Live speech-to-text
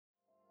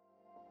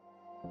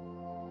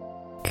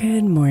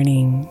Good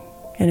morning,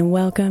 and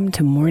welcome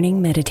to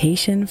Morning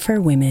Meditation for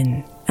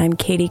Women. I'm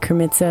Katie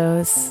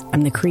Kremitzos.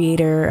 I'm the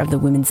creator of the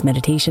Women's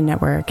Meditation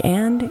Network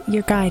and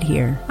your guide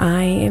here.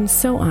 I am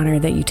so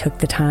honored that you took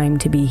the time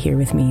to be here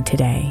with me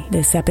today.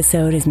 This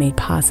episode is made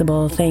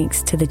possible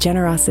thanks to the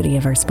generosity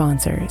of our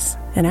sponsors.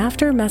 And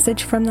after a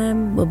message from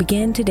them, we'll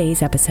begin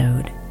today's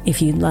episode.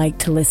 If you'd like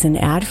to listen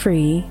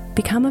ad-free,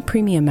 become a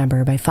premium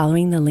member by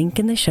following the link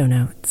in the show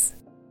notes.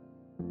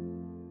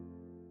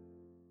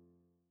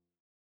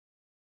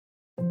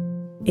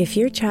 If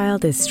your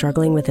child is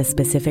struggling with a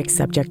specific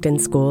subject in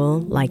school,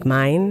 like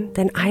mine,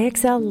 then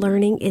IXL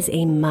Learning is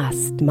a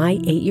must. My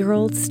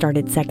 8-year-old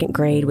started second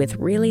grade with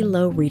really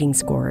low reading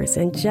scores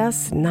and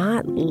just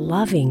not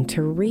loving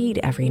to read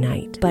every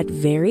night. But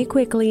very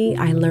quickly,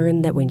 I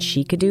learned that when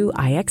she could do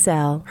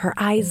IXL, her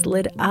eyes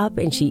lit up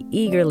and she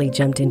eagerly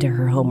jumped into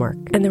her homework.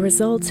 And the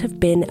results have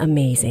been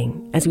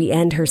amazing. As we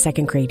end her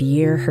second grade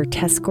year, her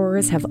test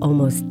scores have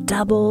almost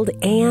doubled,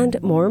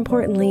 and more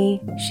importantly,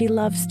 she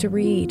loves to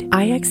read.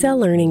 IXL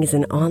Learning is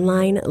an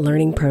online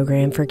learning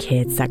program for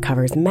kids that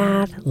covers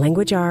math,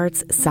 language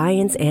arts,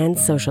 science, and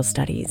social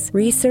studies.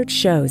 Research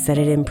shows that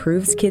it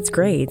improves kids'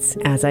 grades,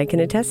 as I can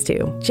attest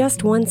to.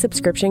 Just one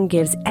subscription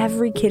gives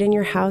every kid in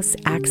your house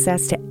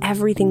access to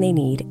everything they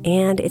need,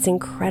 and it's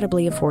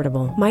incredibly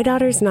affordable. My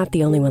daughter's not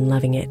the only one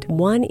loving it.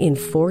 1 in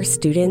 4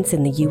 students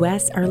in the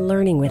U.S. are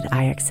learning with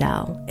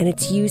IXL, and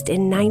it's used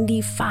in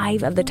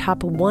 95 of the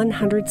top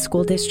 100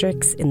 school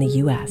districts in the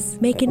U.S.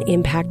 Make an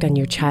impact on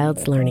your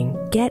child's learning.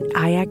 Get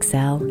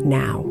IXL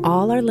now.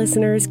 All our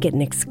listeners get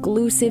an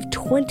exclusive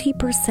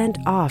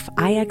 20% off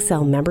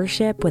IXL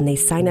membership when they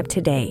sign up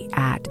today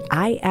at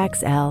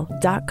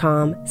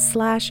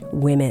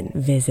IXL.com/women.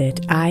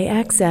 Visit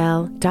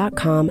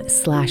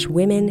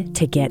IXL.com/women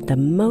to get the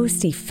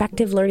most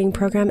effective learning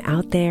program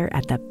out there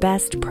at the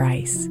best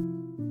price.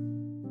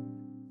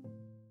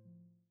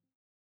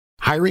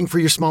 Hiring for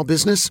your small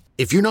business?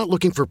 If you're not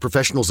looking for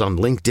professionals on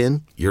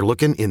LinkedIn, you're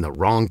looking in the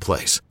wrong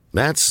place.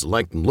 That's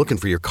like looking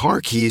for your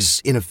car keys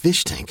in a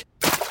fish tank.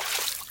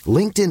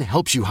 LinkedIn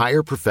helps you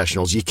hire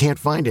professionals you can't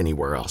find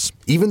anywhere else,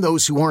 even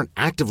those who aren't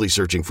actively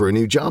searching for a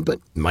new job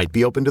but might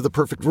be open to the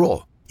perfect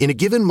role. In a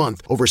given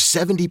month, over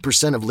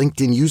 70% of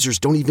LinkedIn users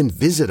don't even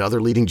visit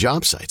other leading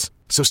job sites.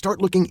 So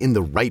start looking in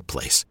the right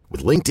place.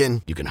 With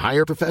LinkedIn, you can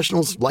hire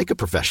professionals like a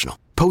professional.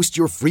 Post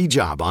your free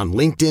job on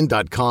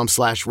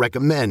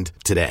linkedin.com/recommend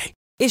today.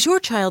 Is your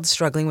child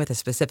struggling with a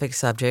specific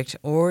subject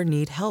or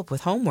need help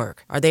with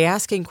homework? Are they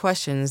asking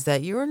questions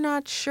that you're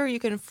not sure you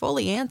can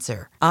fully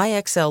answer?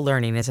 IXL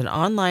Learning is an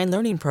online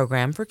learning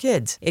program for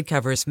kids. It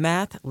covers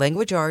math,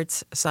 language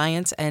arts,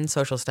 science, and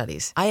social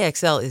studies.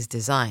 IXL is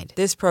designed.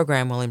 This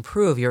program will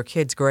improve your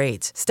kids'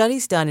 grades.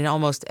 Studies done in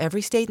almost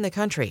every state in the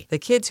country. The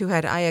kids who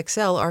had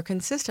IXL are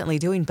consistently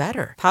doing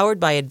better. Powered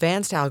by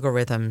advanced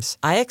algorithms,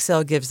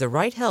 IXL gives the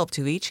right help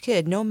to each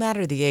kid no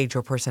matter the age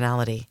or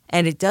personality.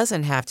 And it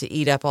doesn't have to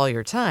eat up all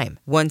your time.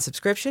 One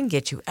subscription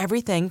gets you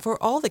everything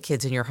for all the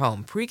kids in your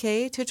home,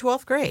 pre-K to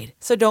 12th grade.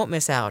 So don't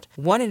miss out.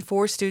 1 in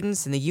 4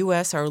 students in the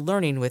U.S. are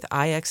learning with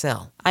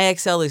IXL.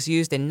 IXL is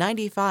used in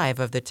 95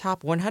 of the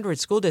top 100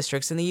 school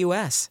districts in the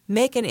U.S.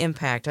 Make an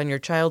impact on your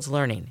child's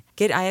learning.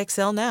 Get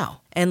IXL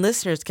now. And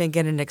listeners can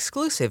get an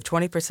exclusive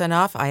 20%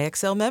 off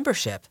IXL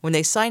membership when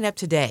they sign up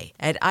today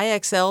at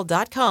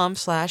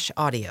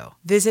IXL.com/audio.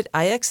 Visit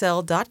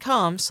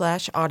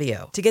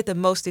IXL.com/audio to get the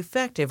most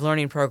effective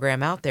learning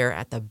program out there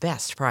at the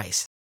best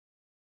price.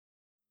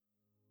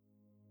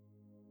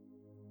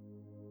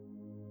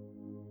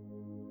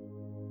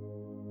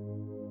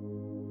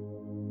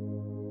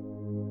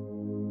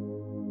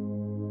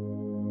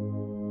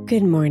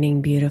 Good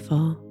morning,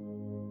 beautiful.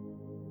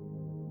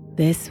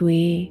 This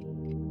week,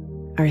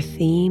 our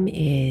theme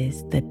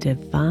is the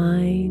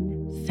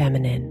divine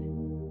feminine.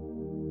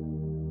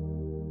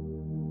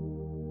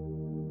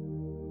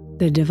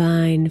 The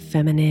divine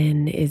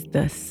feminine is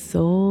the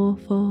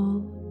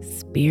soulful,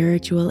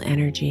 spiritual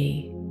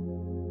energy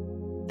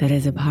that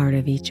is a part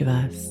of each of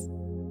us.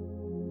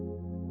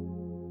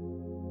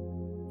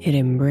 It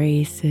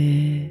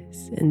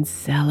embraces and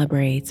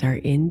celebrates our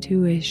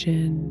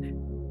intuition,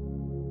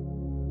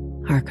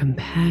 our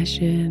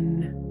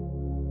compassion,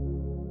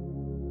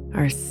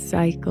 our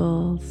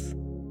cycles,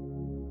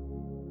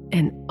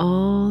 and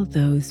all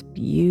those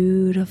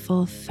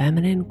beautiful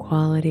feminine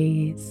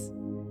qualities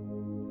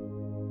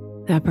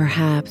that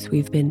perhaps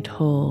we've been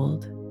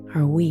told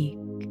are weak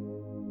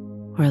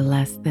or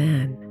less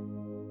than,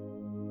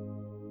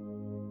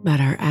 but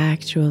are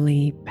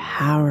actually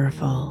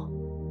powerful,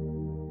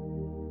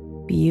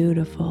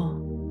 beautiful,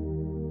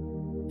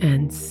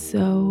 and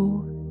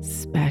so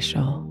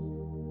special.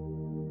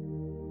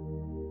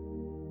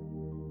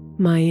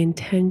 My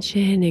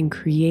intention in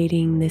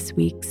creating this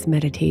week's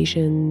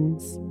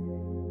meditations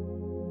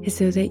is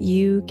so that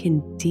you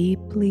can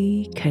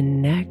deeply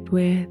connect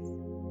with,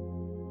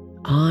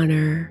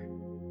 honor,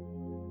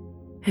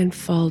 and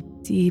fall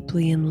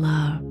deeply in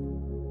love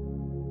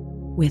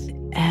with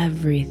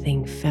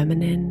everything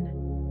feminine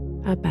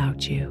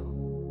about you.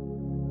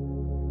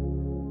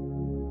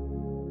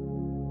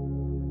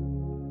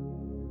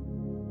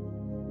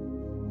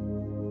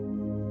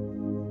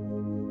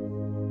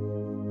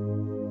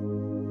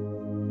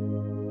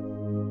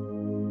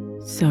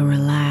 So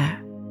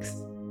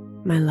relax,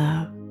 my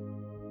love,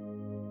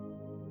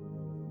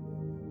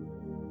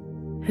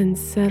 and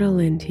settle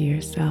into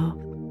yourself.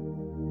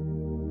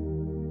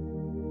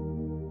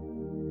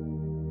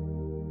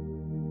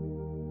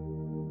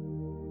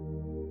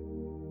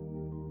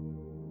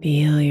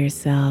 Feel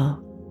yourself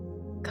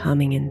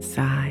coming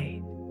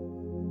inside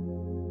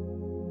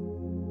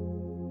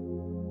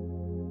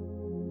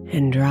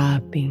and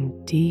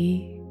dropping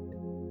deep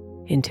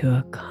into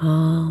a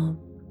calm,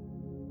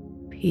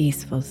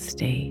 peaceful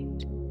state.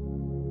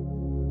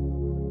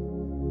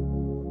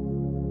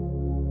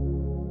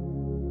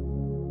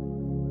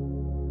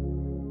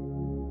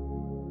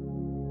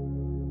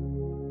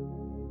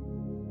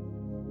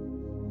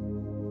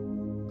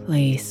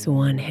 Place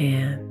one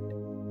hand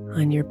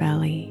on your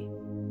belly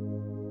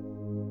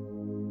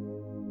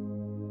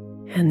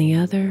and the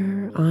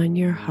other on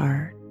your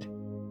heart,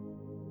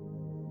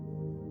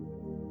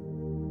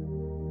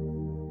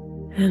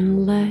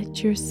 and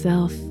let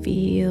yourself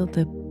feel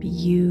the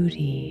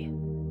beauty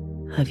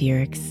of your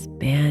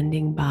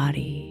expanding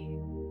body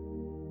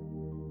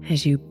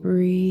as you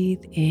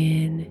breathe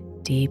in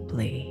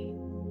deeply.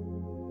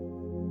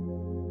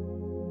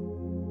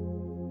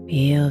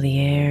 Feel the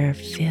air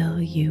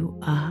fill you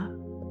up,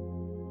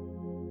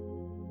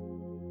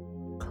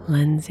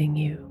 cleansing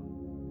you,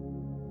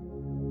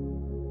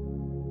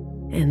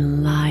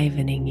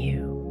 enlivening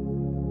you.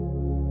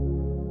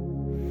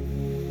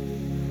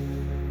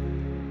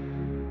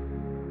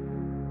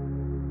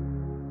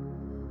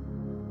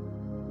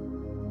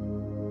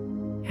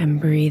 And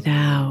breathe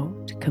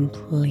out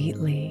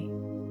completely,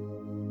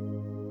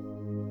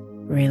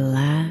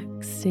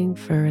 relaxing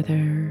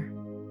further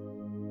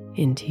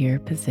into your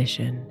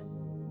position.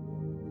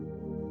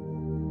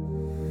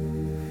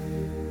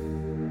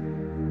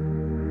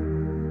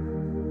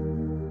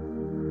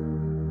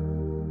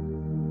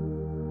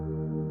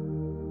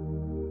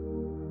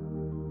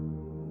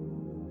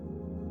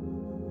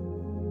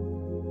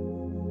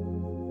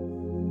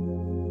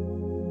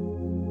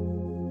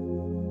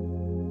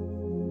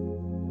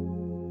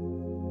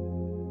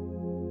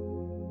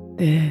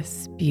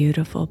 This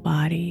beautiful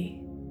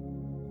body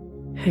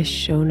has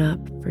shown up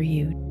for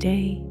you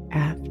day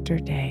after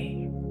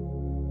day.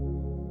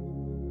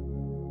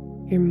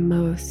 Your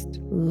most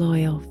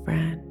loyal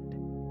friend.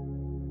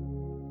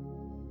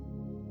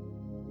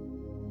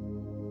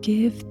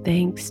 Give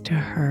thanks to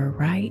her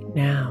right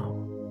now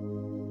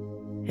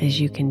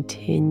as you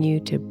continue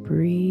to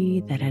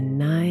breathe at a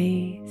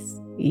nice,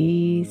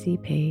 easy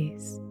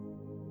pace.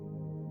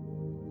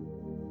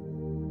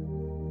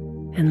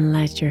 And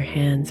let your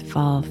hands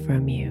fall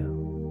from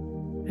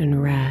you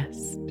and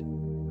rest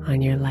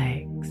on your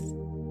legs.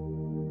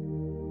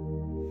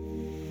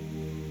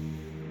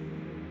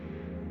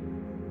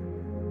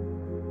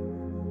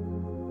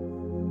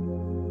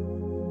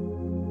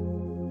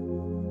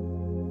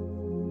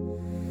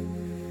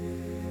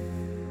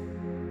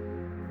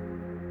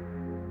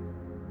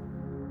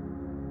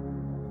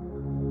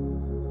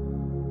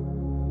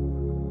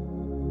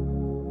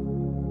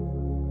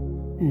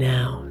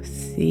 Now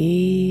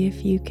see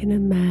if you can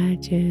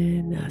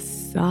imagine a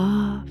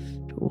soft,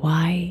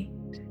 white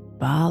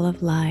ball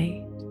of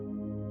light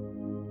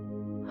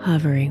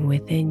hovering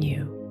within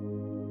you,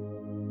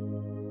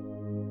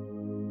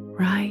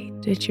 right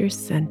at your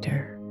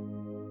center.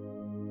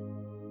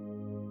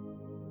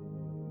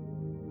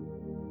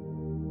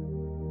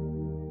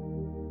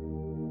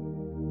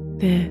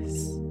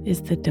 This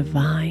is the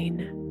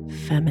divine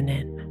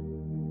feminine.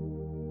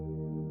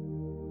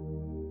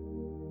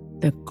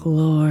 The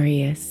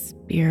glorious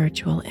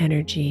spiritual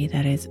energy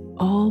that is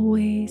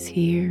always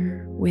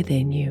here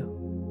within you.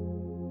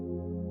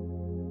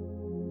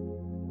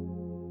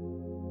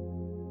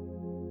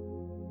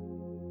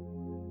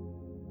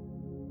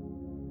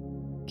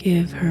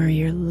 Give her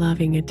your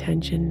loving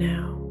attention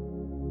now,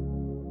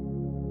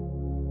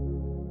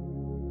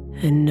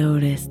 and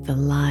notice the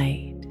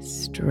light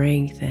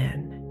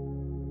strengthen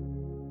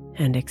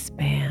and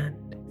expand.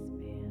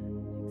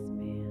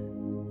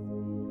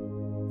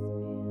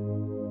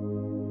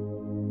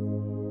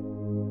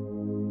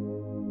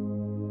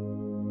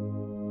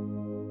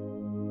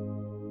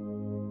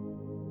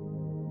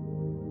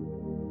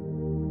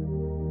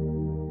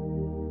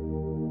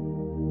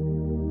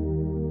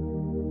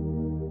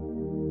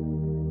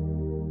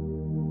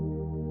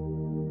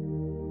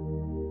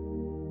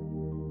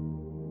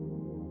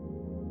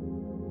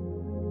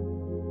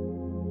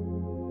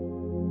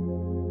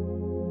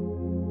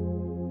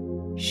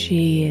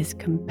 She is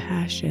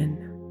compassion,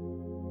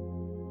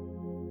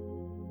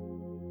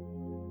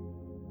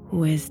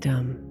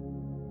 wisdom,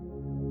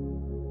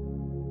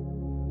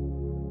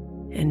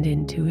 and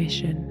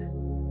intuition.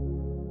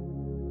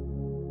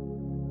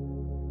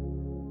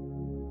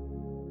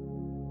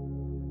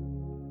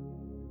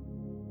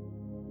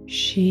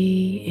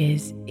 She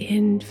is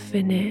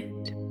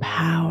infinite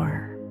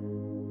power,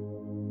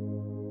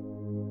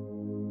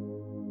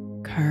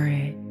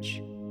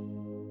 courage,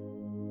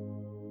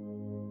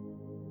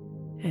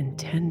 and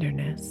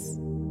tenderness.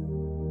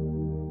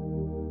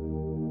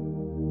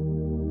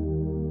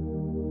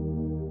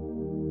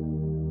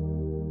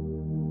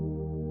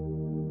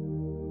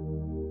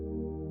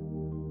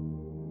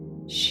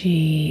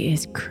 She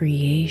is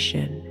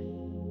creation,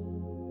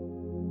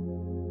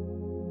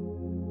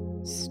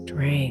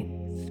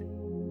 strength,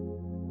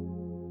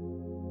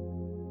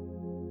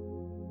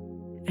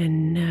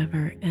 and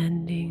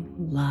never-ending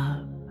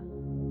love.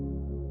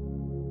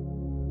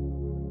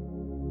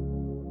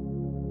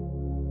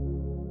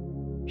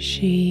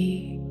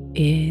 She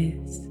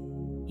is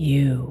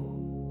you.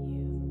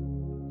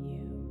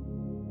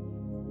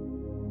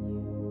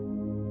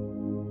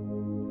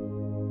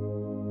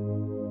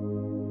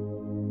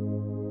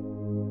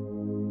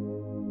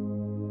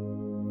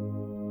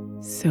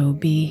 So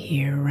be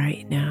here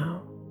right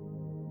now,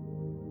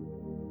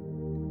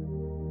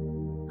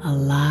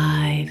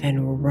 alive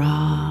and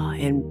raw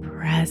and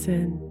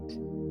present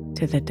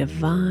to the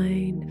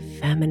divine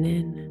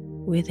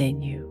feminine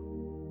within you.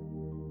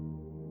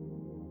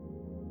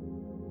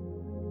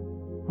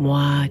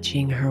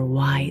 Watching her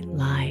white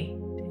light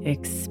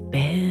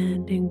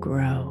expand and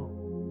grow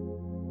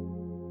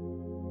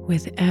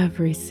with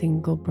every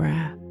single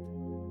breath.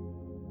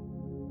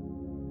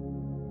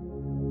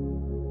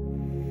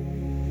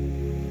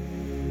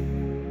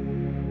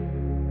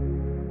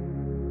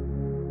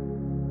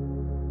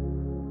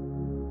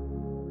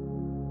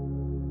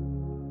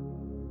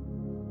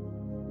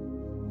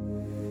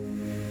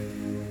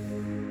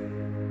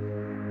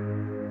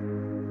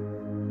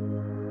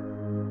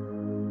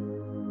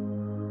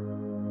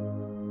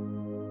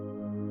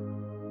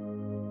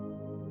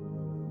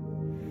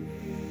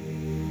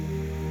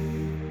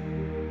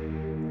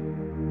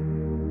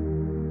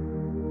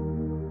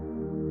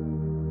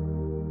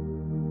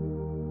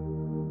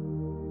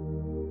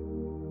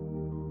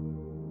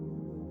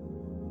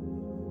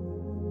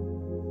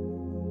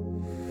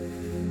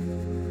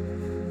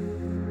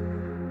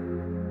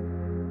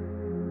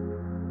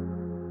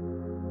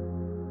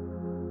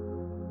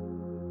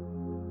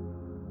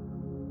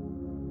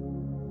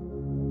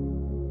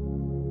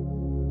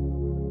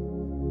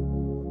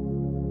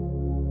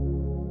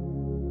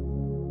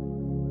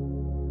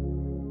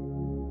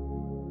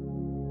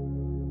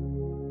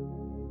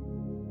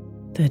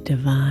 The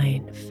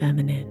divine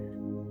feminine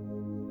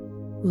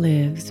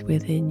lives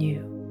within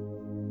you.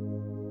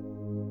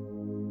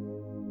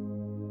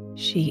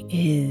 She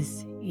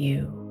is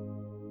you.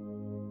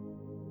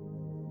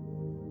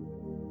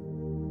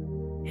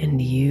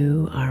 And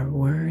you are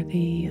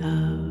worthy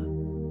of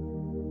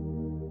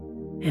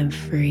and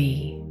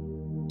free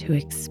to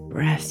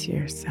express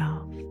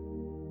yourself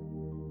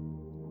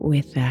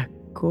with that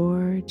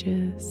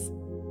gorgeous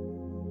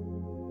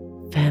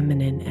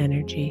feminine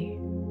energy.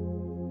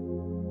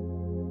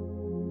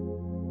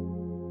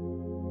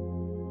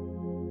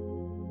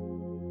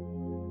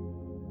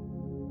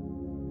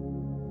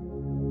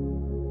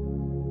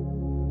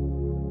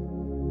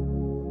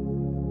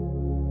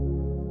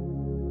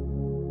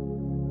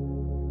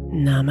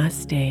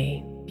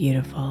 Namaste,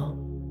 beautiful.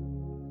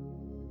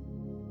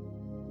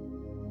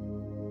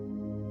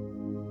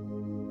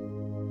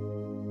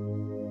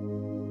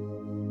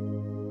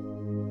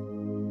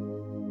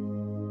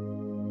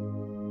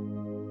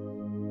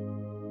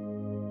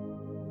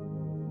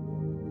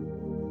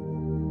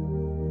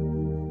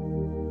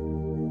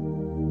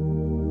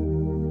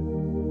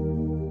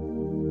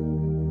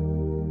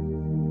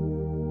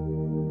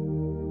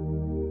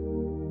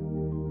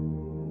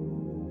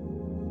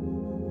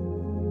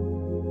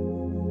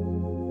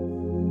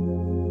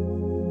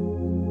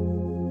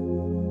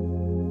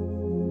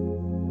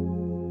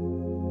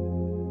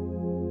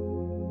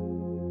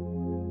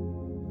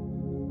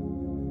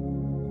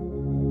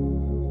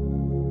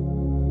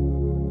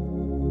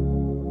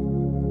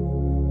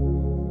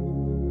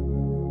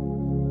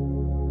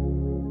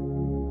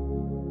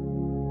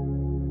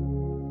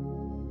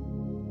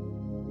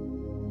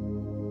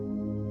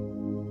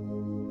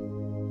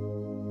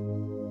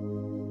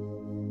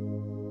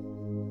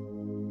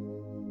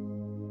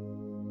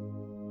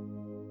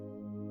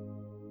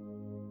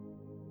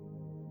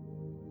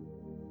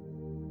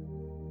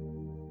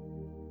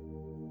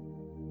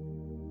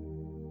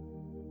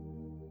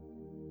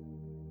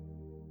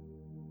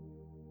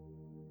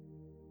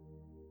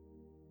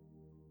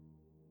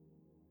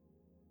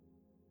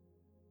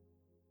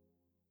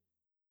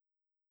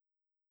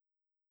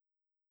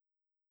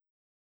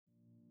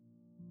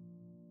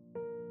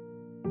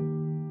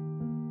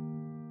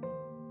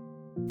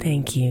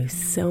 Thank you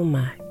so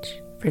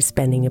much for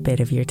spending a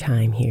bit of your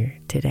time here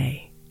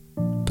today.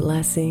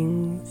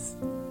 Blessings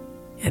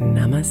and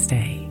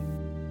namaste.